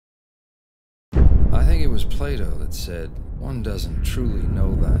I think it was Plato that said, one doesn't truly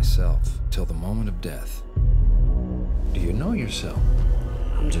know thyself till the moment of death. Do you know yourself?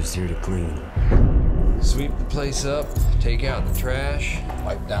 I'm just here to clean. Sweep the place up, take out the trash,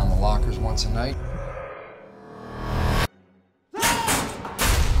 wipe down the lockers once a night.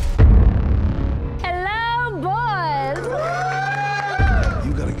 Hello, boys!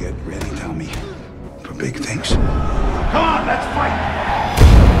 You gotta get ready, Tommy, for big things. Come on, let's fight!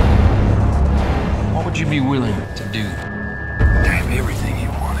 What would you be willing to do to have everything you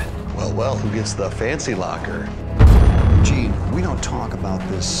wanted? Well, who gets the fancy locker? Gene, we don't talk about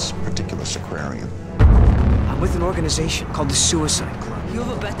this particular sacrarium. I'm with an organization called the Suicide Club. You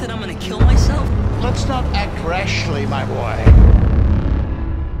have a bet that I'm gonna kill myself? Let's not act rashly, my boy.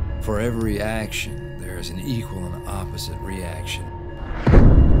 For every action, there is an equal and opposite reaction.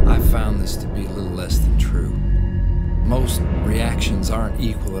 I've found this to be a little less than true. Most reactions aren't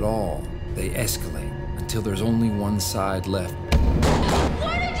equal at all. They escalate until there's only one side left.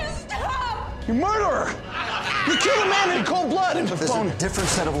 Why did you stop? You murderer! You killed a man in cold blood! There's a different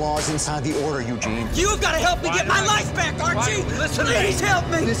set of laws inside the order, Eugene. You've got to help me get my life back, Archie! Listen to me. Please help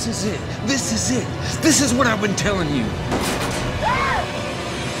me! This is it. This is it. This is what I've been telling you.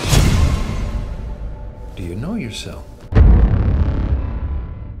 Do you know yourself?